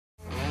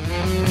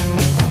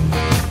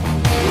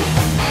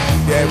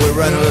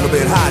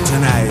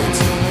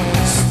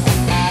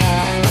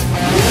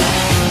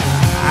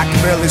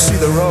only see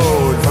the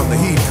road from the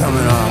heat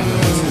coming up.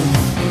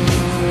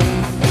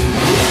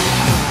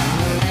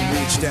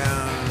 Reach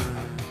down.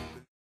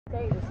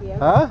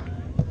 Huh?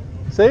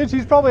 Sage?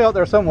 He's probably out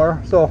there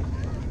somewhere, so.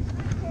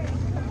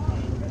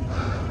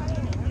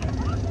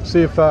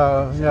 See if,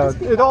 yeah,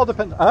 it all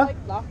depends. Huh?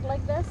 Like locked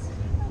like this?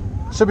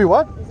 Should be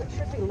what?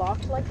 Should be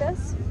locked like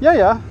this? Yeah,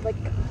 yeah.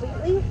 Like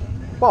completely?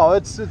 Well,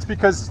 it's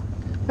because,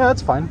 yeah,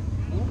 that's fine.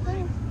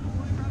 Okay.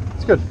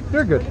 It's good.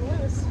 You're good.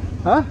 Pretty loose.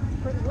 Huh?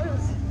 Pretty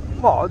loose.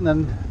 Well,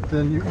 and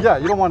then you, yeah,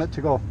 you don't want it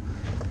to go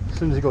as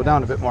soon as you go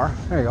down a bit more.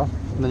 There you go.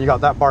 And then you got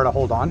that bar to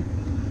hold on.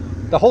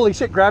 The holy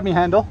shit grab me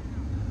handle.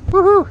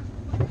 Woohoo!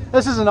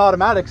 This is an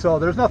automatic, so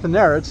there's nothing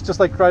there. It's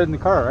just like riding the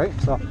car, right?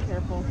 So. Be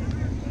careful.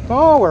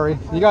 Don't worry.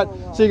 You got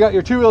so you got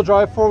your 2-wheel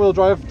drive, 4-wheel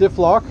drive, diff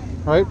lock,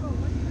 right?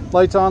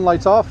 Lights on,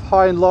 lights off,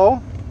 high and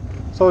low.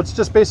 So it's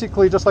just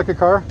basically just like a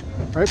car,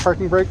 right?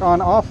 Parking brake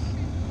on, off.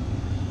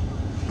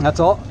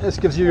 That's all. This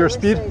gives you your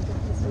speed.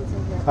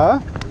 Huh?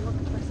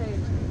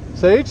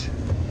 Sage?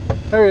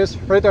 There he is,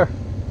 right there.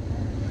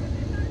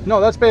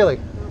 No, that's Bailey.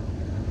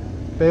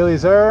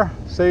 Bailey's there.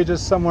 Sage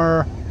is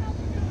somewhere.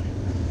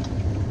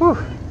 Whew.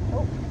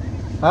 Oh.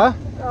 Huh?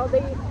 Are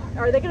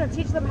they going to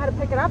teach them how to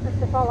pick it up if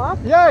they fall off?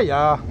 Yeah,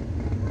 yeah.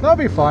 That'll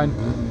be fine.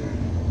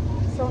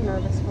 So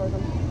nervous for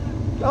them.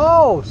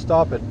 Oh,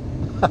 stop it.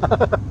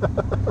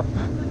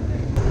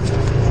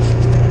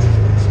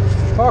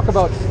 Talk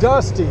about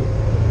dusty.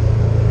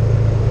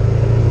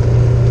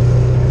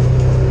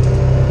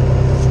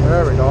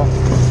 There we go.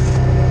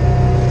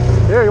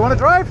 Here, you want to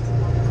drive?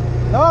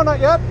 No, not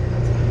yet.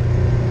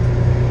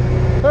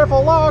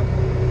 Careful, log.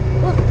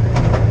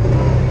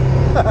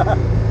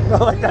 No,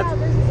 like yeah, that.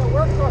 this is a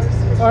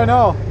workhorse. I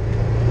know.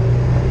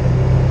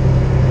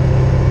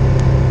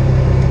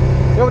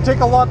 It would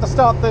take a lot to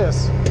stop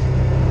this.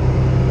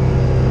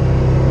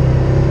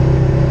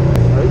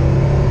 Right?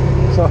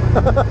 So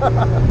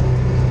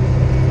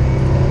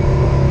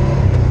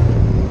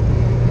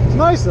it's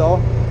nice though.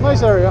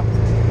 Nice area.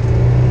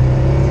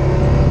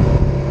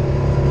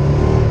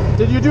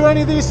 Did you do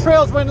any of these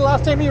trails when the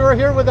last time you were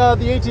here with the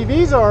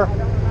ATVs, or? I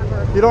don't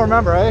remember. You don't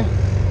remember, eh?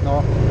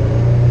 No.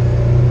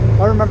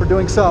 I remember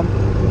doing some.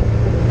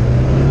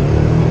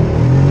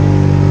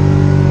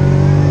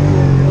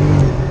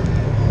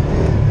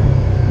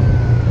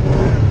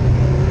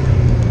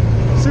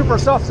 Super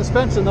soft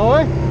suspension though,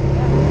 eh?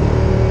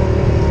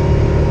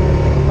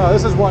 Oh,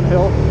 this is one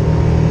hill.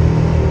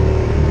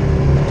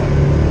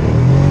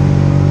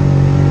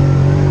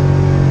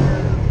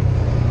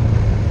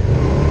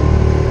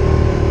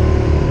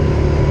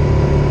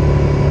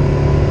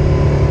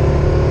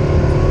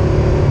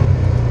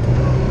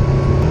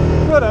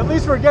 Good, at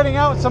least we're getting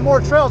out some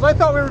more trails. I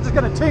thought we were just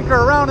going to tinker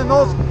around in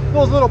those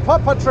little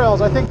putt-putt trails.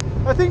 I think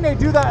they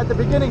do that at the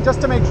beginning just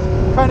to make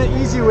kind of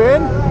ease you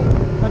in.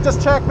 And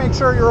just check, make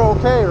sure you're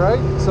okay, right?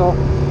 So.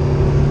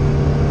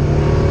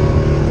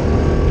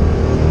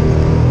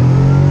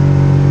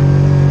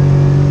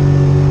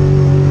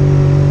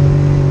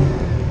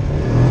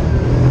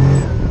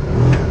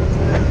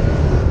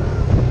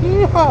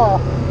 Yeehaw!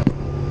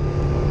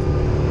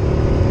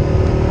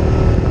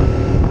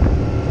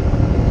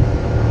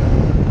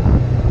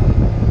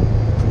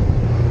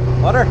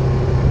 Water?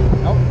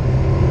 Nope.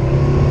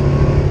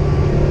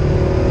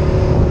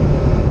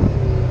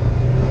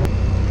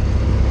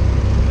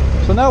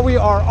 So now we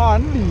are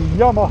on the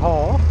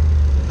Yamaha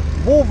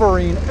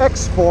Wolverine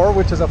X4,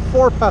 which is a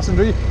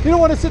 4-passenger. You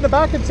don't want to sit in the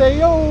back and say,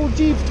 "Yo,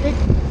 Jeeps, take,"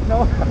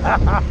 no.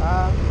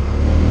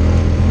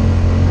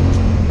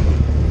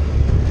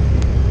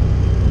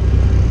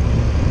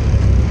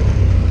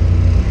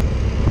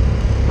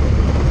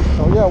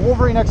 So yeah,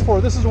 Wolverine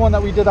X4. This is one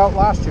that we did out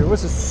last year.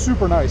 This is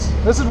super nice.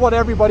 This is what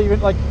everybody,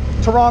 like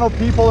Toronto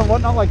people and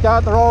whatnot like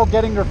that, they're all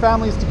getting their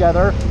families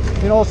together,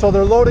 you know, so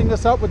they're loading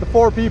this up with the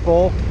 4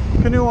 people.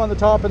 Canoe on the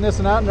top and this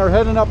and that, and they're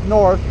heading up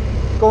north,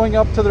 going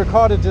up to their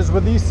cottages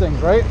with these things,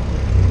 right?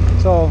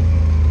 So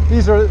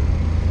these are,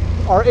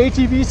 our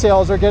ATV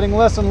sales are getting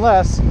less and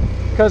less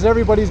because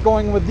everybody's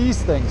going with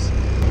these things.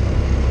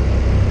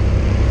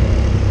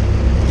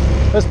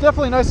 It's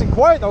definitely nice and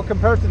quiet though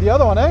compared to the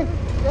other one, eh?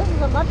 This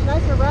is a much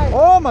nicer ride.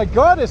 Oh my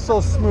god, it's so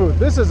smooth.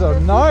 This is a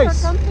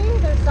nice. They're comfy,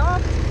 they're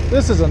soft.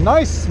 This is a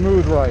nice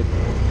smooth ride.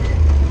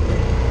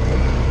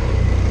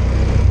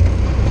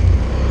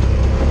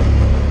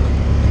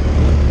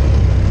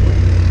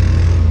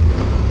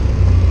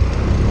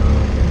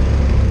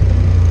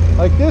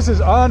 Like, this is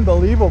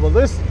unbelievable.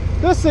 This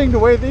thing, the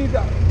way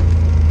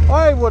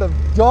I would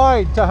have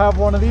died to have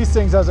one of these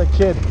things as a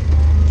kid.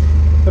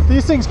 If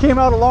these things came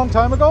out a long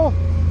time ago,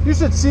 you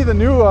should see the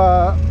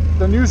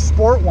new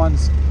sport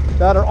ones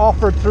that are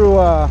offered through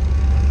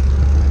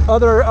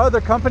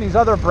other companies,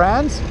 other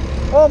brands.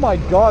 Oh my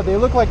god, they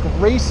look like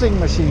racing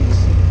machines.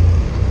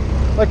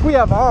 Like we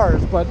have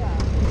ours, but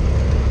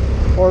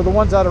or the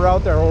ones that are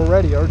out there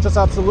already are just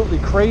absolutely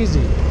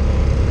crazy.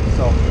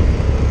 So.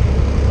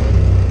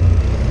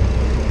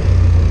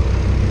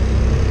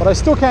 But I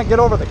still can't get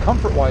over the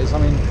comfort wise. I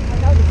mean,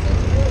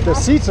 the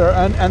seats are,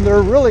 and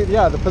they're really,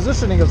 yeah, the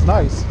positioning is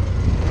nice.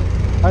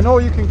 I know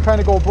you can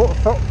kind of go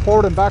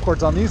forward and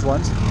backwards on these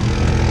ones.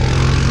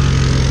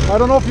 I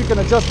don't know if you can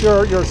adjust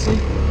your seat.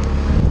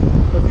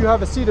 If you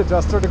have a seat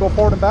adjuster to go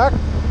forward and back,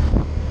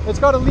 it's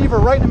got a lever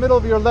right in the middle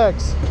of your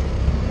legs.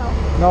 No.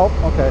 No?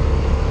 Okay.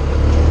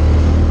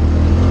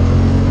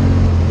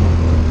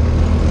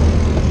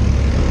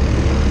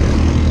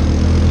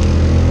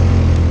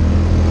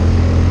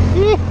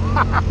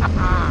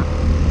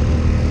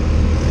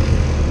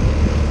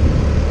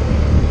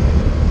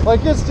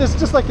 Like it's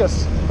just like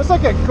it's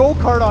like a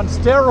go-kart on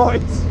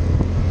steroids.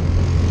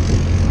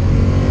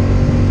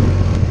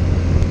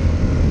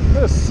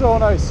 This is so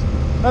nice.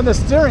 And the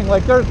steering,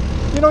 like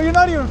you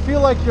not even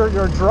feel like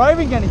you're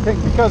driving anything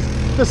because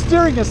the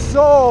steering is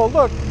so,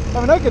 look,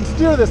 I mean I can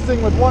steer this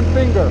thing with one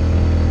finger.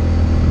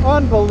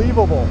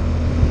 Unbelievable.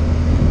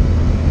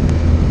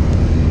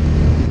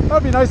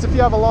 That'd be nice if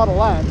you have a lot of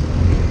land.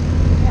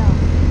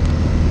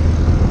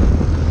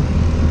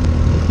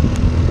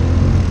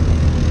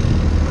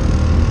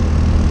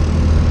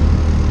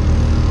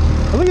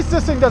 At least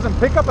this thing doesn't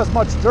pick up as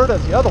much dirt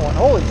as the other one.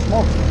 Holy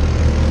smokes.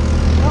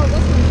 Oh,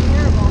 this one's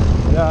terrible.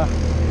 Yeah.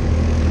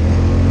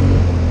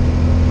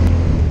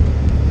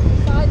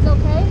 Sides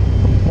okay?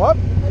 What?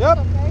 Yep.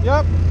 Okay?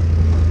 Yep.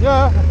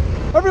 Yeah.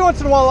 Every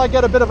once in a while I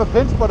get a bit of a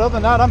pinch, but other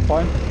than that, I'm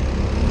fine.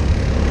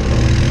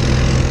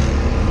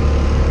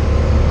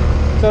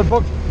 So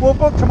we'll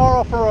book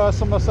tomorrow for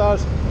some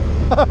massage.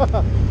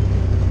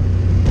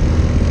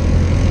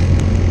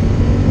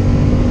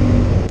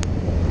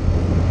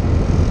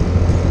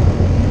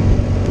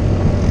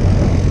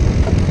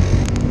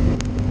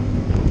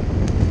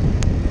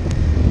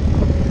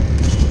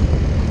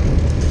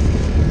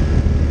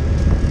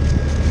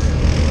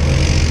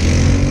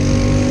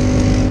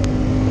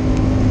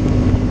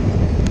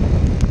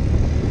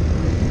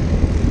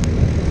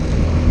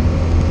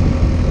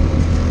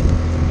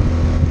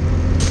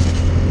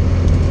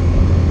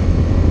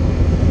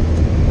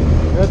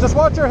 Just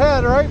watch your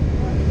head, right?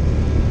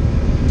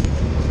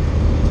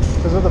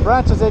 Because of the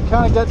branches, they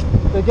kind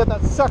of get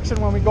that suction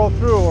when we go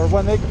through, or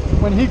when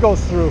he goes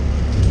through.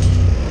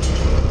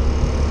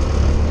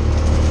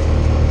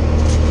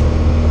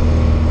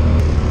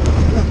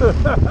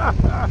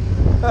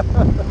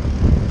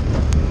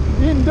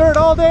 Eating dirt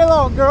all day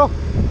long, girl.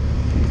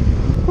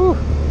 Whew.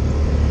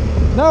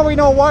 Now we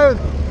know why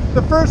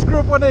the first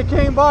group, when they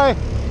came by,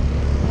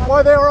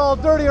 why they were all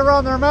dirty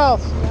around their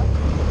mouths.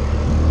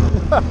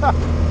 Yep.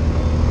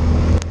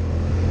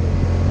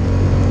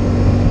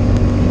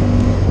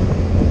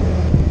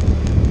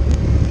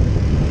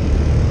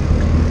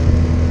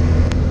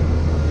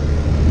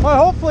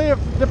 Well, hopefully,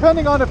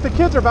 depending on if the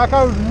kids are back,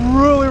 I would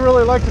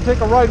really like to take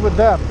a ride with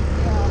them.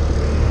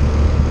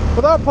 Yeah.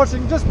 Without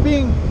pushing, just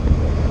being,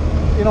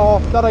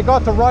 that I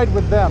got to ride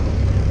with them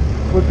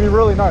would be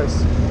really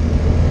nice.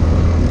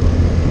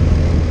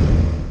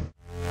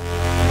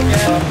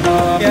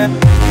 Yeah.